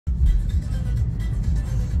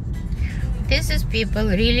This is people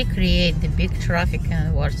really create the big traffic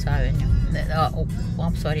in Wards Avenue.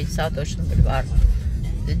 I'm sorry, South Ocean Boulevard.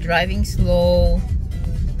 They're driving slow.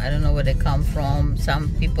 I don't know where they come from. Some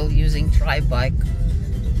people using tri-bike.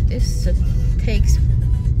 This takes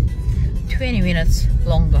 20 minutes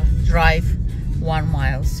longer drive, 1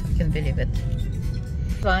 mile. I can believe it.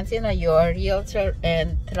 Valentina, you're a realtor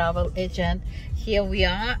and travel agent. Here we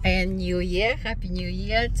are, and New Year. Happy New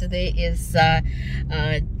Year. Today is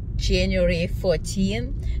January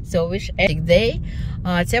 14, so wish a day.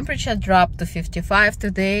 Temperature dropped to 55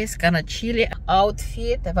 today. It's kind of chilly.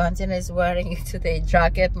 Outfit, Valentina is wearing today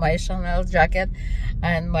jacket, my Chanel jacket,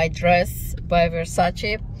 and my dress by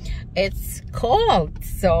Versace. It's cold,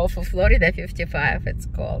 so for Florida 55 it's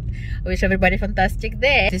cold. I wish everybody a fantastic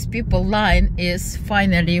day. This people line is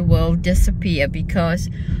finally will disappear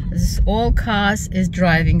because this all cars is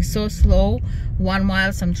driving so slow. 1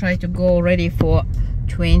 mile, so I'm trying to go already for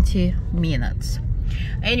 20 minutes.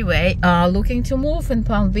 Anyway, looking to move in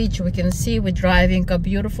Palm Beach. We can see we're driving a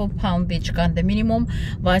beautiful Palm Beach condominium.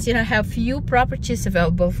 Valentina have few properties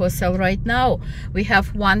available for sale right now. We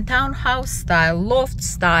have one townhouse style, loft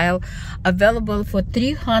style, available for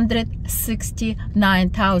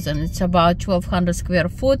 $369,000. It's about 1,200 square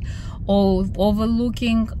foot,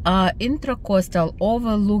 overlooking intracoastal,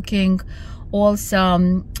 overlooking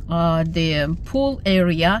also the pool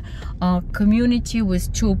area, community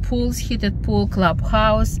with 2 pools, heated pool,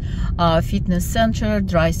 clubhouse, fitness center,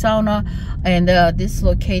 dry sauna, and this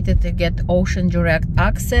located to get ocean direct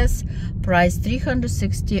access. Price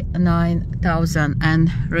 $369,000,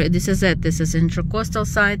 and this is it. This is intracoastal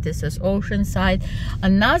side, this is ocean side.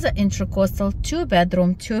 Another intracoastal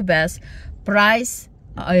 2-bedroom, 2-bath. Price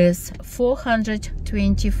is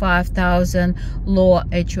 $425,000, low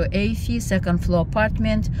HOA fee, 2nd floor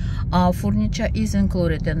apartment. Furniture is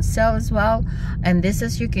included in sale as well, and this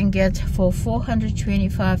is you can get for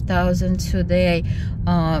 $425,000 today.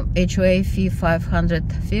 HOA fee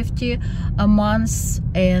 $550 a month,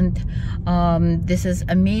 and this is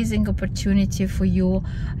amazing opportunity for you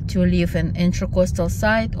to live in intracoastal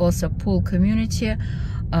site, also pool community,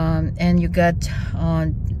 and you got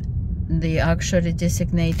the actually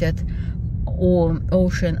designated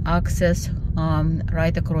ocean access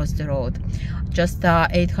right across the road. Just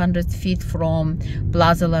 800 feet from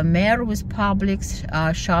Plaza La Mer with Publix,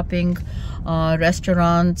 shopping,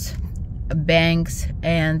 restaurants, banks,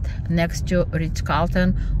 and next to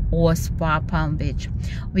Ritz-Carlton or Spa Palm Beach.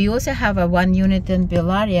 We also have a 1 unit in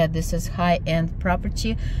Bellaria. This is high-end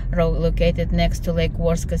property located next to Lake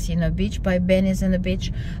Worth Casino Beach by Benny's in the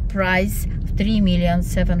Beach. Price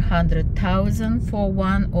 $3,700,000 for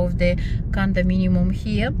one of the condominium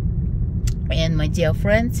here. And my dear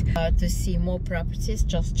friends, to see more properties,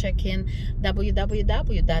 just check in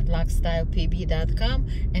www.luxstylepb.com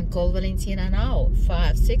and call Valentina now,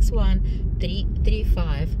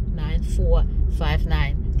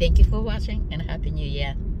 561-335-9459. Thank you for watching and Happy New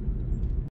Year.